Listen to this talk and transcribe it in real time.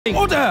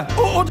Order!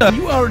 Order!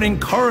 You are an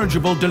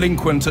incorrigible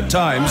delinquent at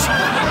times.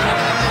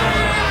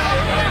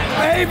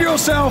 Behave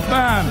yourself,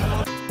 man!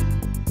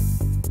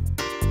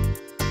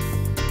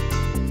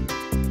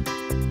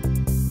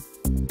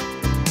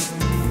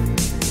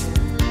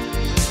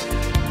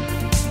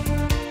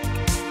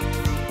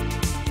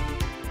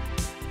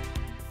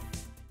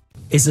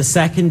 Is a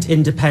second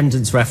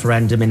independence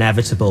referendum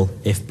inevitable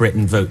if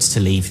Britain votes to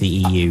leave the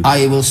EU?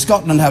 Will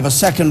Scotland have a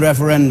second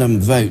referendum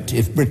vote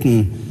if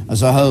Britain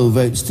as a whole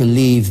votes to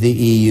leave the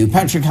EU?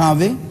 Patrick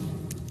Harvey?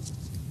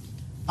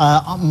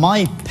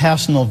 My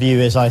personal view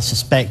is I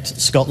suspect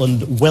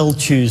Scotland will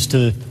choose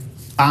to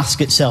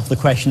ask itself the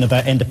question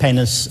about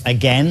independence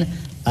again.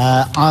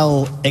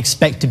 I'll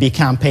expect to be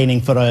campaigning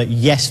for a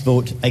yes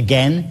vote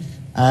again.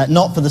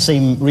 Not for the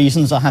same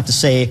reasons, I have to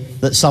say,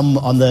 that some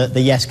on the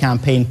Yes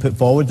campaign put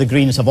forward. The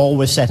Greens have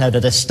always set out a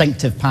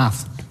distinctive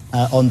path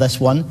on this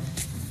one.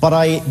 But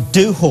I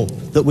do hope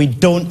that we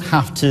don't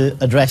have to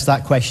address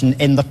that question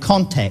in the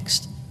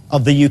context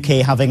of the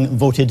UK having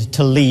voted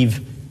to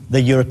leave the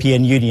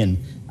European Union.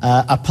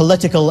 A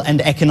political and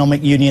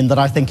economic union that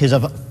I think is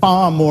of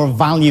far more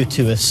value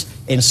to us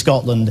in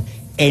Scotland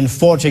in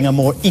forging a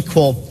more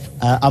equal,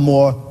 a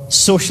more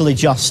socially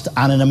just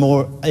and in a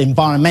more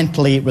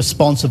environmentally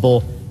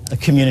responsible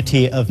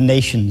community of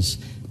nations.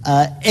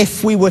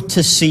 If we were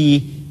to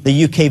see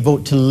the UK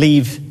vote to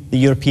leave the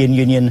European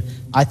Union,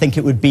 I think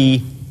it would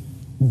be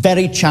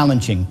very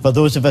challenging for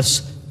those of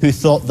us who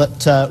thought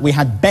that we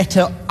had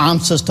better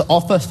answers to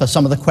offer for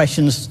some of the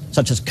questions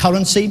such as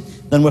currency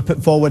than were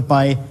put forward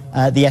by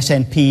the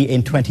SNP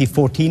in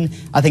 2014.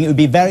 I think it would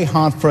be very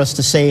hard for us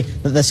to say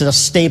that this is a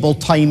stable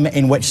time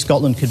in which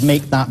Scotland could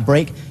make that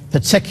break,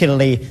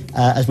 particularly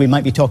as we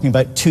might be talking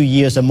about 2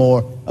 years or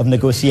more of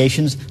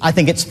negotiations. I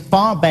think it's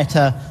far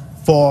better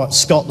for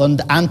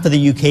Scotland and for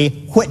the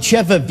UK,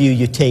 whichever view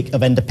you take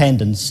of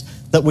independence,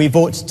 that we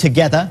vote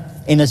together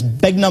in as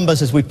big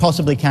numbers as we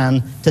possibly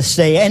can to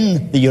stay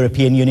in the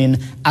European Union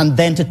and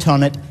then to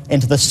turn it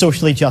into the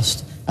socially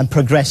just and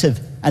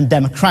progressive and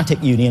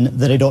democratic union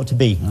that it ought to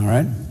be. All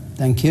right,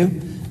 thank you.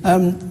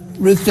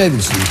 Ruth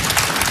Davidson.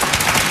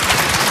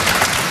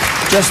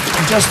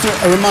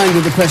 Just a reminder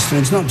of the question.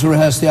 It's not to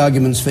rehearse the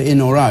arguments for in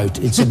or out.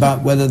 It's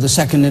about whether the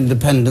second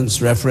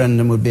independence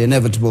referendum would be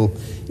inevitable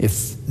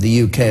if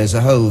the UK as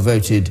a whole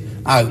voted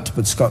out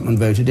but Scotland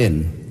voted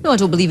in. No, I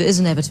don't believe it is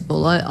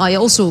inevitable. I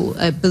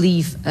also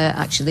believe,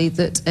 actually,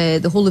 that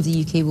the whole of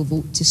the UK will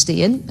vote to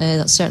stay in.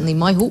 That's certainly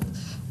my hope.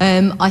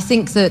 I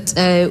think that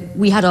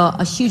we had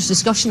a huge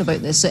discussion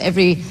about this. So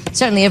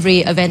certainly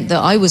every event that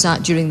I was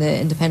at during the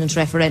independence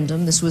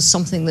referendum, this was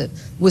something that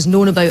was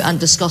known about and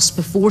discussed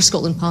before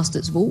Scotland passed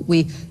its vote.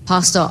 We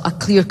passed a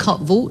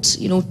clear-cut vote.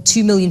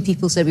 2 million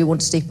people said we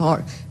want to stay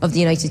part of the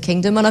United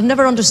Kingdom. And I've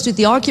never understood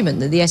the argument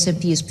that the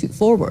SNP has put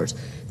forward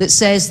that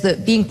says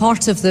that being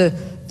part of the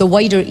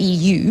wider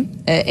EU,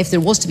 if there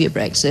was to be a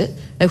Brexit,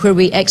 where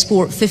we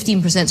export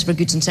 15% of our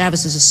goods and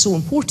services is so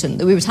important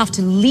that we would have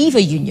to leave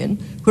a union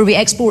where we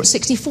export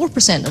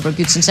 64% of our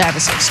goods and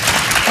services.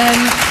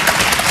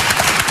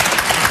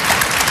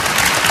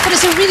 But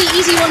it's a really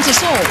easy one to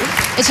solve.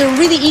 It's a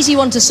really easy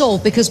one to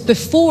solve because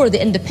before the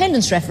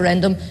independence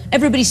referendum,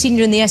 everybody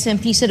senior in the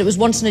SNP said it was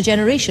once in a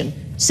generation.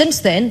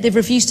 Since then, they've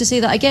refused to say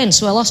that again,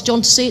 so I'll ask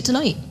John to say it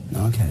tonight.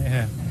 Okay.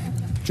 Yeah.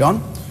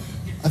 John?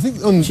 I think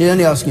she's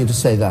only asking you to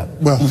say that.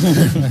 Well,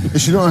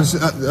 is she not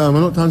am I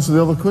not to answer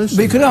the other question?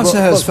 But you could answer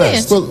hers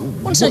first. Well,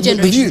 once in a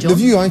generation, John. The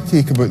view I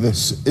take about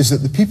this is that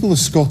the people of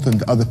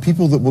Scotland are the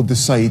people that will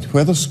decide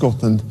whether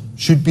Scotland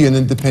should be an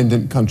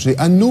independent country,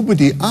 and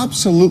nobody,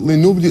 absolutely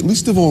nobody, at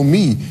least of all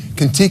me,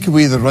 can take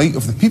away the right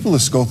of the people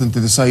of Scotland to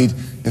decide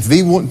if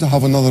they want to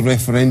have another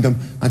referendum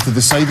and to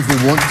decide if they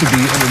want to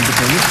be an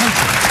independent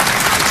country.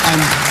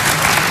 And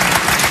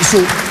so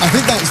I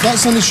think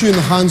that's an issue in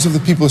the hands of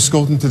the people of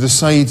Scotland to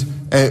decide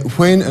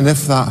when and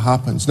if that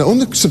happens. Now, on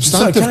the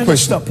substantive question... Can I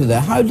just stop you there?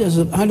 How do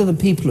the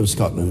people of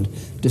Scotland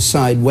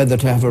decide whether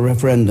to have a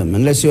referendum,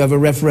 unless you have a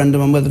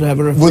referendum on whether to have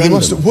a referendum?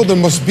 Well, what there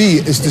must be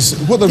is...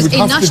 what there would have to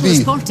be... A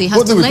nationalist party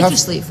has to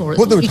legislate for it.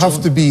 What there would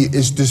have to be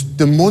is just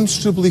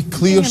demonstrably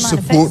clear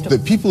support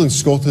that people in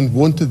Scotland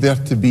wanted there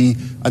to be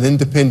an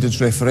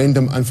independence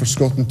referendum and for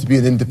Scotland to be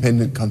an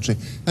independent country.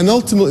 And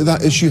ultimately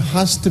that issue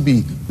has to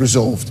be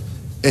resolved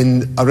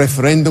in a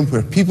referendum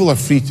where people are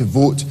free to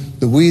vote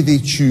the way they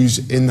choose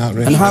in that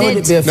referendum. And how would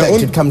it be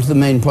affected, come to the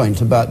main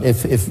point, about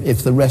if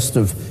the rest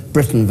of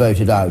Britain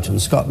voted out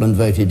and Scotland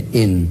voted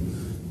in?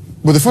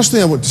 Well, the first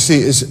thing I want to say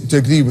is to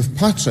agree with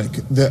Patrick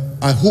that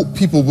I hope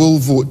people will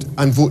vote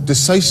and vote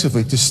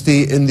decisively to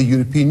stay in the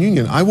European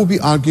Union. I will be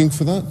arguing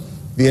for that.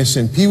 The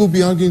SNP will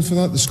be arguing for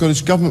that. The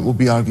Scottish Government will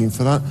be arguing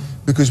for that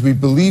because we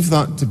believe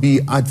that to be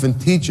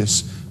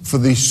advantageous for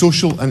the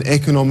social and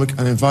economic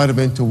and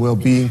environmental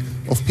well-being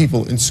of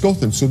people in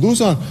Scotland. So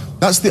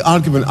that's the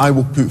argument I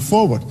will put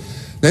forward.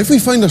 Now, if we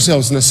find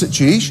ourselves in a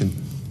situation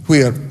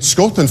where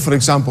Scotland, for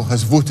example,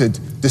 has voted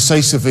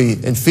decisively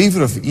in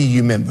favour of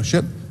EU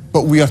membership,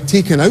 but we are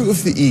taken out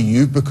of the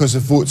EU because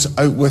of votes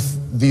out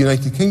with the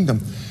United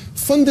Kingdom,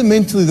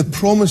 Fundamentally, the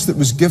promise that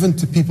was given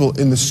to people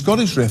in the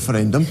Scottish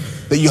referendum,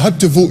 that you had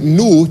to vote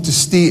no to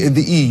stay in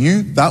the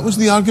EU, that was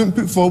the argument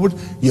put forward.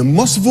 You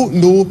must vote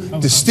no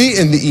to stay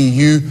in the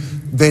EU.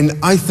 Then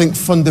I think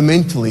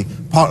fundamentally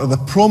part of the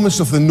promise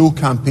of the no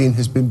campaign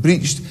has been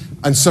breached,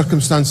 and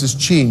circumstances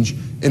change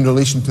in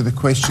relation to the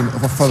question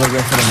of a further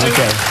referendum.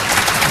 Okay.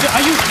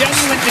 Are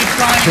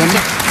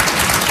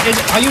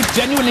you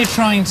genuinely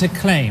trying to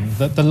claim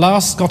that the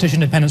last Scottish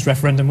independence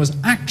referendum was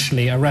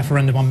actually a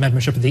referendum on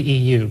membership of the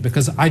EU?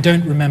 Because I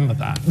don't remember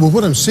that. Well,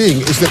 what I'm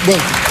saying is that,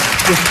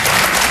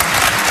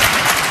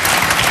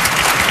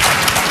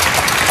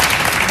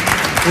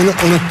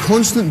 on a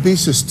constant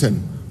basis,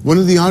 Tim, one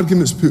of the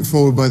arguments put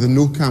forward by the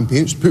no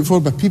campaign, put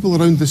forward by people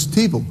around this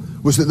table,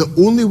 was that the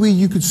only way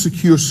you could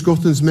secure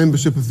Scotland's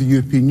membership of the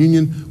European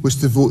Union was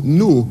to vote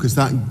no, because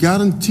that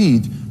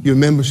guaranteed your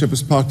membership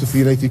as part of the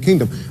United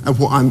Kingdom. And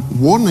what I'm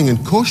warning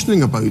and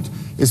cautioning about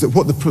is that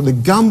what the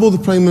gamble the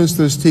Prime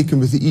Minister has taken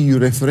with the EU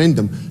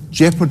referendum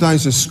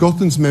jeopardises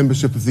Scotland's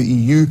membership of the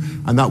EU,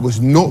 and that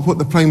was not what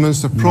the Prime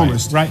Minister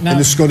promised in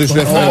the Scottish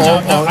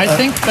referendum.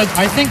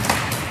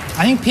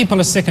 I think people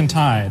are sick and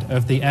tired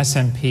of the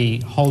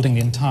SNP holding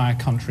the entire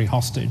country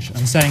hostage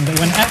and saying that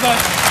whenever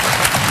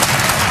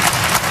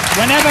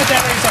there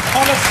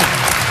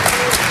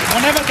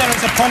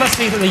is a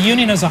policy that the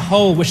Union as a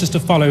whole wishes to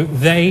follow,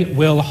 they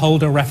will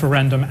hold a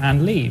referendum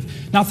and leave.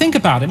 Now think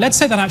about it. Let's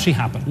say that actually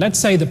happened. Let's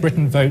say that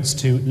Britain votes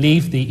to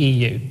leave the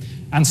EU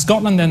and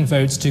Scotland then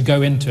votes to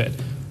go into it.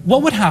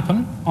 What would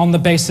happen on the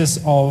basis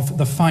of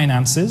the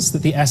finances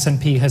that the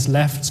SNP has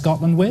left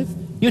Scotland with?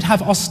 You'd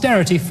have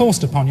austerity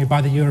forced upon you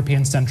by the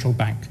European Central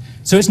Bank.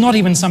 So it's not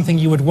even something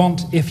you would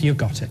want if you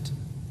got it.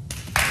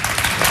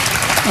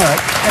 All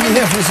right, let me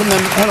hear from some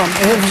members. Hold on,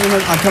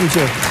 I'll come to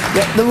you.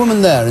 Yeah, the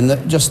woman there, in the,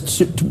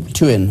 just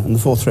two in the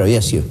fourth row.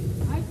 Yes, you.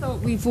 I thought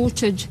we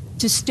voted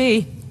to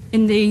stay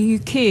in the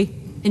UK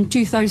in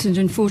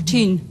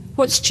 2014.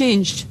 What's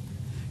changed?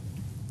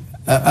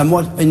 And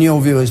what, in your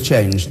view, has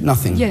changed?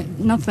 Nothing? Yeah,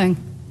 nothing.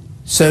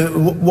 So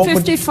what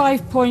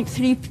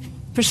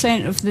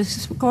 55.3% of the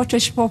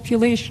Scottish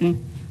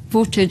population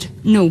voted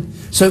no.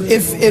 So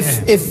if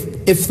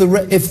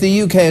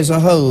the UK as a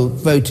whole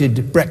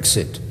voted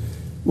Brexit,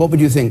 what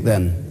would you think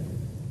then?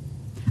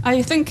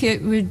 I think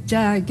it would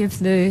give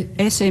the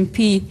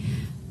SNP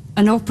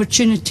an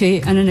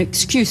opportunity and an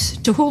excuse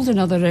to hold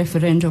another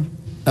referendum.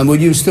 And would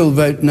you still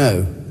vote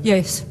no?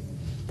 Yes.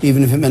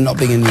 Even if it meant not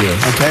being in the EU,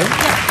 okay?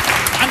 Yeah.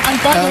 And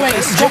by the way,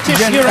 Scottish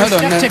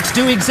Eurosceptics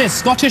do exist.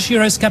 Scottish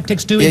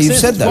Eurosceptics do exist. You've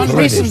said that One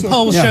already. recent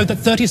poll showed that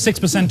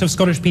 36% of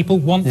Scottish people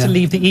want to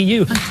leave the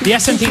EU. The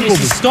SNP needs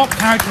to stop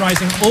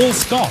characterising all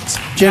Scots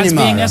as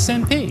being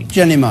SNP.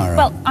 Jenny Mara.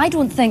 Well, I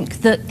don't think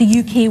that the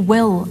UK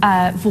will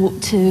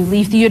vote to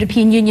leave the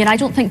European Union. I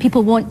don't think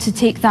people want to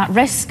take that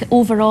risk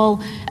overall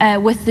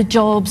with the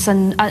jobs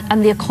and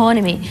the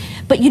economy.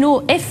 But, you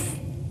know, if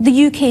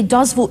the UK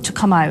does vote to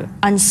come out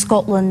and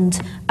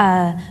Scotland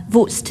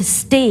votes to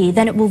stay,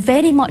 then it will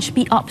very much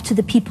be up to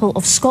the people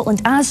of Scotland,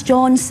 as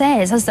John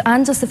says, as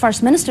the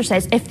First Minister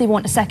says, if they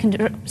want a second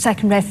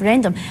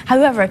referendum.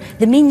 However,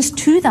 the means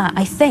to that,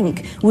 I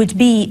think, would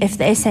be if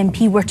the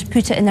SNP were to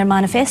put it in their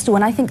manifesto,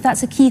 and I think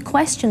that's a key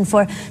question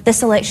for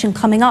this election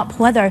coming up,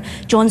 whether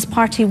John's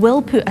party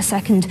will put a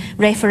second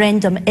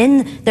referendum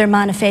in their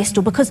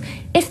manifesto, because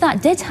if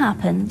that did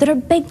happen, there are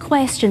big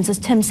questions, as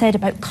Tim said,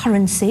 about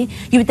currency.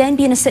 You would then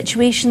be in a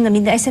situation, I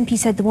mean, the SNP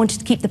said they wanted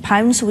to keep the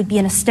pound, so we'd be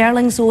in a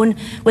sterling zone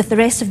with the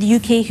rest of the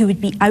UK who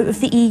would be out of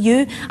the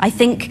EU. I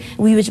think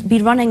we would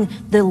be running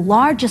the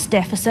largest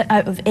deficit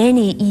out of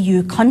any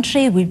EU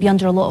country. We'd be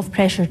under a lot of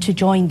pressure to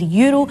join the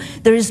euro.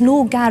 There is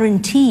no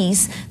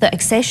guarantees that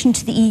accession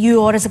to the EU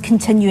or as a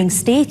continuing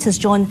state, as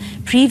John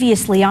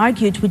previously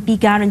argued, would be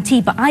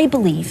guaranteed. But I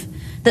believe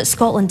that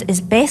Scotland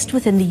is best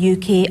within the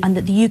UK and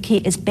that the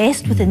UK is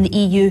best within the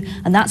EU,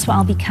 and that's what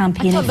I'll be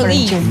campaigning for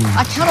in June.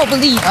 I cannot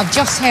believe I've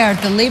just heard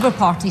the Labour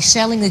Party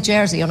selling the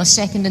jersey on a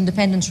second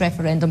independence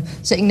referendum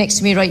sitting next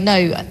to me right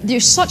now.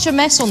 There's such a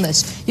mess on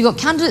this. You've got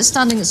candidates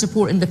standing that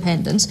support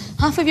independence.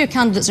 Half of your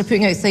candidates are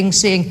putting out things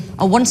saying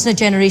a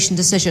once-in-a-generation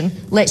decision,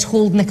 let's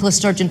hold Nicola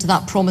Sturgeon to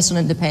that promise on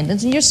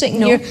independence. And you're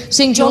sitting here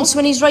saying John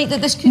Swinney's right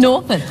that this could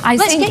happen.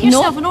 Let's get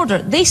yourself in order.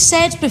 They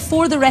said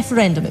before the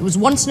referendum it was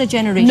once in a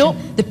generation.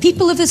 The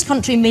people of this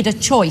country made a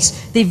choice.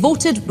 They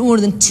voted, more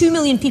than 2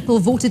 million people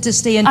voted to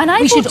stay in. And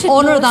we should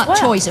honour that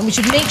choice, and we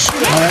should make sure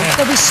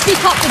that we speak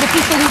up for the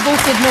people who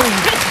voted no.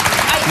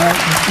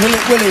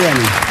 Willie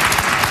Rennie.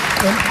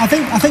 I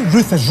think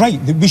Ruth is right,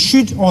 that we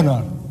should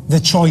honour the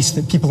choice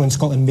that people in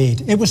Scotland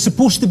made. It was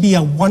supposed to be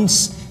a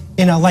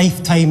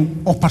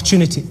once-in-a-lifetime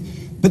opportunity.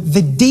 But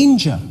the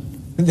danger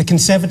that the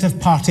Conservative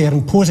Party are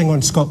imposing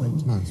on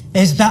Scotland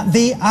is that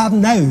they are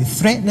now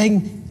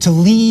threatening to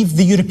leave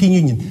the European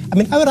Union. I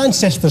mean, our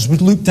ancestors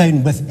would look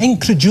down with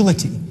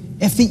incredulity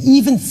if they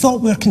even thought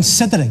we were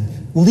considering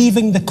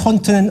leaving the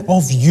continent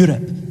of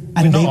Europe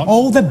and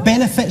all the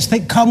benefits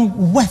that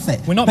come with it.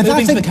 We're not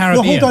moving to the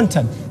Caribbean. No, hold on,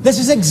 Tim. This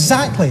is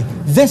exactly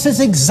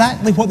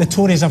what the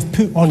Tories have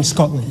put on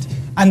Scotland.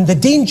 And the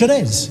danger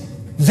is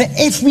that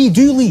if we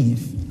do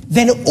leave,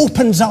 then it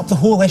opens up the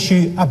whole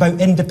issue about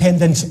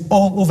independence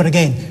all over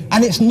again.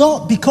 And it's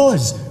not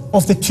because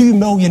of the 2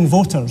 million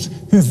voters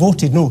who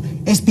voted no.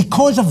 It's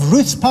because of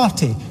Ruth's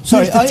party,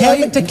 who's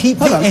determined to keep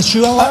the issue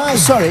alive.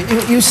 Sorry,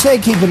 you say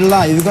keep it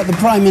alive. You've got the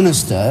Prime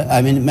Minister,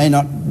 I mean, it may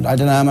not, I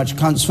don't know how much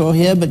counts for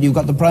here, but you've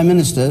got the Prime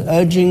Minister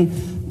urging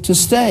to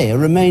stay a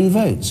Remain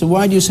vote. So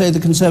why do you say the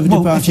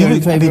Conservative Party are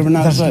in favour of an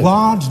out vote? There's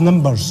large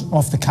numbers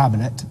of the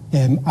Cabinet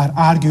are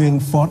arguing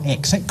for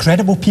exit,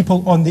 credible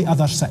people on the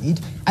other side,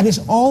 and it's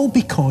all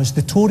because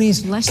the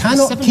Tories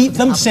cannot keep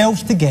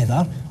themselves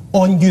together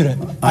on Europe,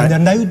 and they're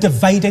now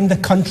dividing the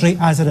country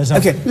as a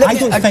result. I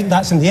don't think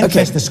that's in the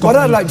interest of Scotland.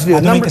 What I'd like to do, I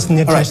don't think it's in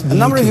the interest of the a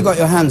number UK. of you got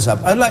your hands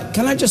up.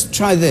 Can I just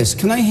try this?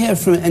 Can I hear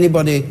from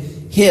anybody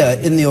here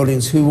in the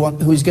audience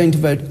who's going to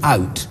vote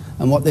out,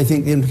 and what they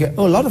think the implications...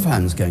 Oh, a lot of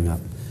hands going up.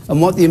 And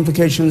what the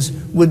implications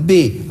would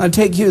be. I'll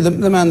take you, the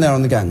man there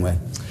on the gangway.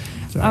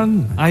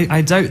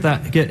 I doubt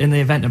that in the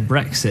event of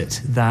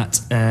Brexit,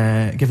 that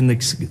given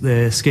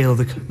the scale of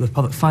the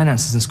public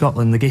finances in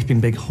Scotland, the gaping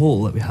big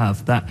hole that we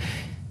have, that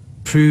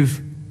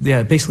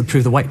basically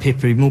prove the white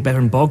paper, Mo Better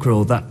and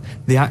Bogrel, that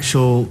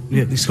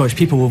the Scottish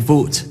people will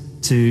vote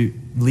to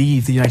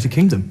leave the United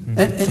Kingdom.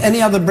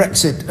 Any other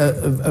Brexit?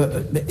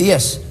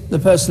 Yes, the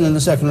person in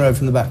the second row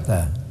from the back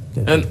there.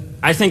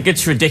 I think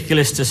it's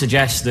ridiculous to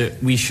suggest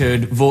that we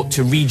should vote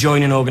to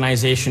rejoin an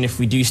organisation if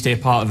we do stay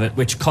part of it,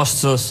 which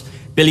costs us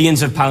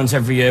billions of pounds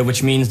every year,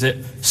 which means that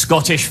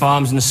Scottish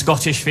farms and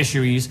Scottish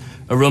fisheries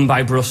are run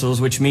by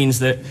Brussels, which means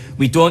that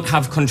we don't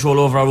have control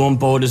over our own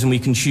borders and we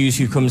can choose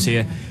who comes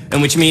here,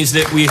 and which means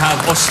that we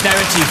have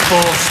austerity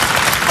forced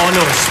on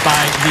us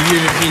by the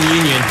European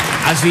Union,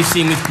 as we've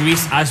seen with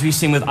Greece, as we've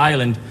seen with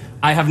Ireland.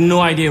 I have no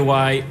idea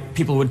why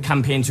people would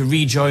campaign to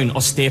rejoin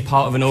or stay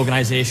part of an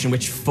organisation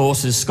which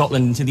forces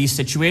Scotland into these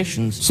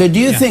situations. So do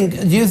you think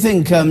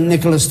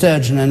Nicola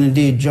Sturgeon and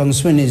indeed John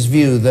Swinney's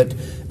view that,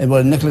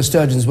 well, in Nicola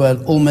Sturgeon's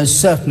word, almost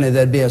certainly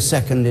there'd be a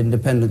second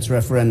independence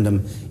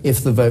referendum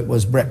if the vote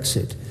was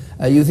Brexit?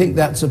 You think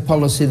that's a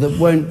policy that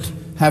won't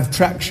have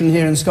traction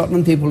here in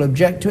Scotland? People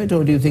object to it,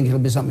 or do you think it'll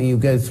be something you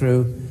go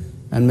through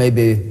and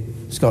maybe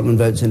Scotland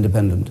votes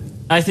independent?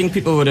 I think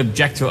people would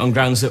object to it on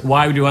grounds that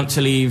why would we want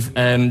to leave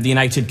the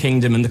United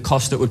Kingdom and the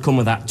cost that would come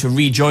with that to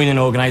rejoin an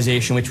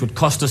organisation which would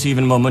cost us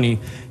even more money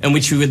and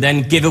which we would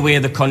then give away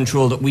the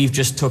control that we've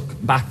just took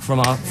back from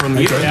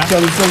Europe.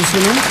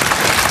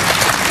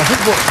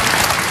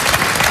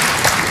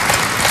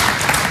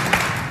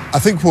 I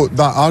think what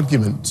that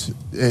argument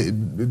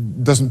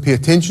doesn't pay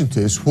attention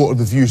to is what are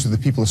the views of the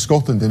people of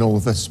Scotland in all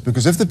of this.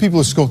 Because if the people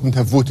of Scotland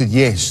have voted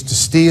yes to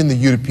stay in the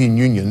European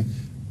Union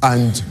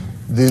and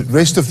the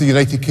rest of the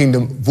United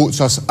Kingdom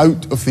votes us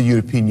out of the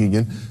European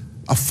Union,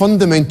 a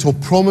fundamental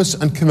promise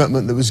and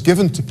commitment that was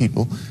given to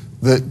people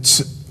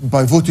that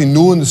by voting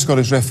no in the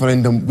Scottish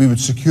referendum we would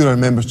secure our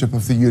membership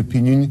of the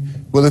European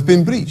Union will have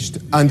been breached.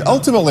 And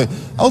ultimately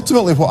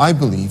what I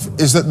believe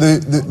is that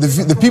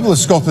the people of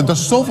Scotland are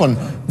sovereign.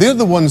 They're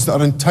the ones that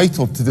are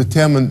entitled to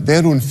determine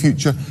their own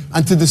future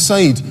and to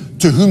decide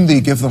to whom they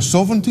give their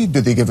sovereignty.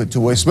 Do they give it to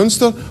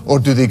Westminster, or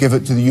do they give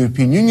it to the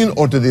European Union,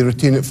 or do they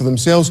retain it for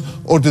themselves,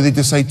 or do they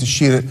decide to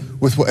share it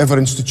with whatever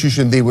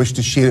institution they wish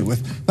to share it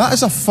with? That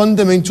is a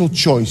fundamental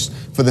choice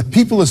for the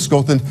people of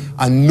Scotland,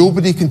 and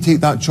nobody can take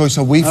that choice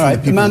away from the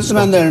people of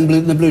Scotland. The man there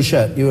in the blue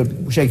shirt, you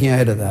were shaking your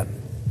head at that.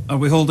 Are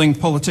we holding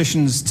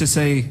politicians to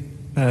say,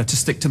 to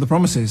stick to the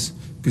promises?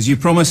 Because you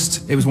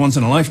promised it was once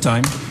in a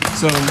lifetime,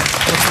 so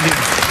what's the deal?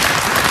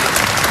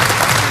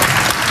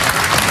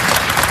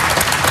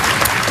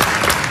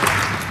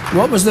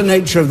 What was the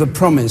nature of the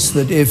promise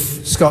that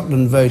if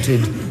Scotland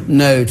voted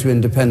no to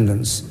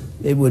independence,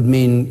 it would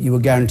mean you were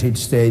guaranteed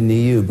to stay in the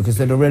EU? Because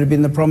there'd already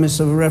been the promise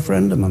of a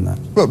referendum on that.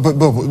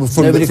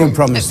 Nobody can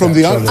promise that.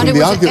 And it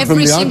was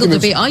every single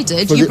debate I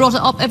did, you brought it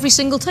up every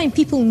single time.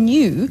 People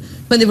knew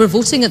when they were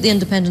voting at the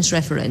independence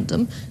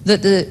referendum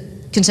that the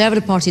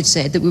Conservative Party had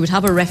said that we would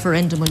have a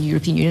referendum on the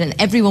European Union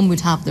and everyone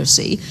would have their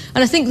say.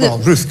 And I think that... Well,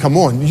 Ruth, come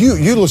on. You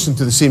listened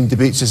to the same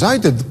debates as I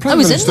did. The Prime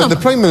Minister and the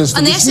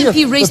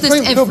SNP raised this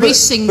every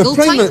single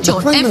time,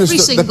 John. Every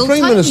single time. The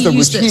Prime Minister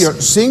was here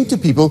saying to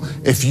people,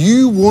 if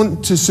you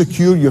want to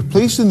secure your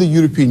place in the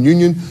European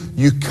Union,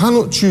 you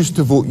cannot choose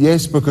to vote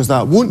yes because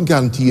that won't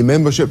guarantee you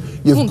membership.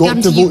 You've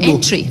got to vote no.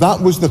 That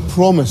was the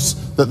promise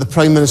that the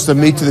Prime Minister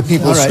made to the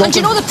people of Scotland. And do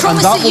you know the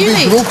promise that you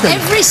made?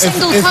 Every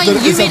single time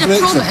you made a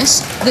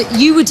promise that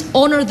you would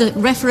honour the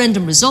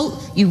referendum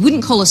result, you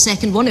wouldn't call a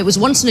second one, it was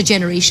once in a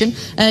generation.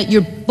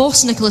 Your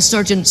boss, Nicola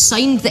Sturgeon,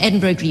 signed the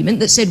Edinburgh Agreement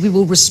that said we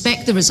will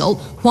respect the result.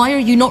 Why are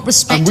you not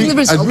respecting the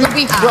result that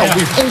we had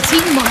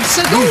 18 months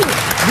ago?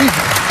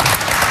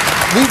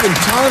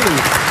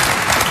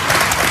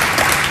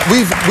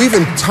 We've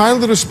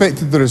entirely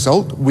respected the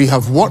result. We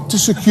have worked to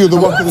secure the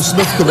work of the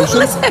Smith Commission.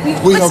 Listen to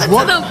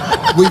them.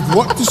 We've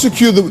worked to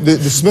secure the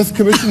Smith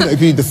Commission that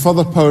agreed the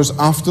further powers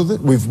after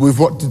that. We've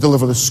worked to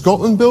deliver the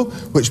Scotland Bill,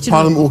 which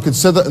Parliament will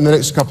consider in the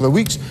next couple of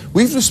weeks.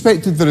 We've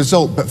respected the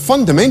result, but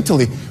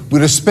fundamentally, we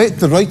respect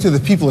the right of the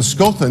people of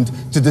Scotland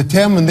to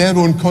determine their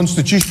own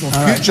constitutional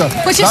future.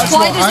 Which is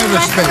why there's a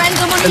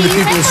referendum on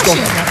EU membership.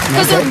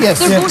 Because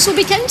their votes will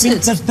be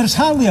counted. There's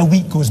hardly a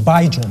week goes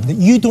by, John, that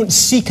you don't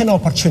seek an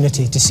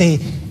opportunity to say,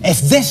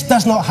 if this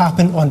does not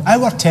happen on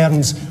our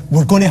terms,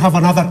 we're going to have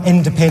another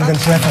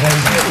independence referendum.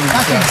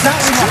 That's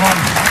exactly what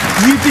happened.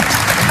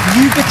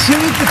 You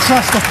betrayed the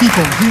trust of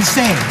people who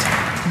said,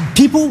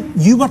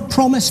 you were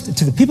promised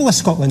to the people of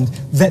Scotland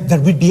that there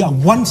would be a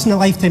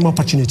once-in-a-lifetime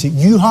opportunity.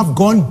 You have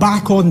gone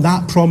back on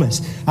that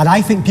promise, and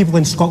I think people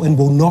in Scotland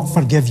will not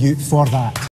forgive you for that.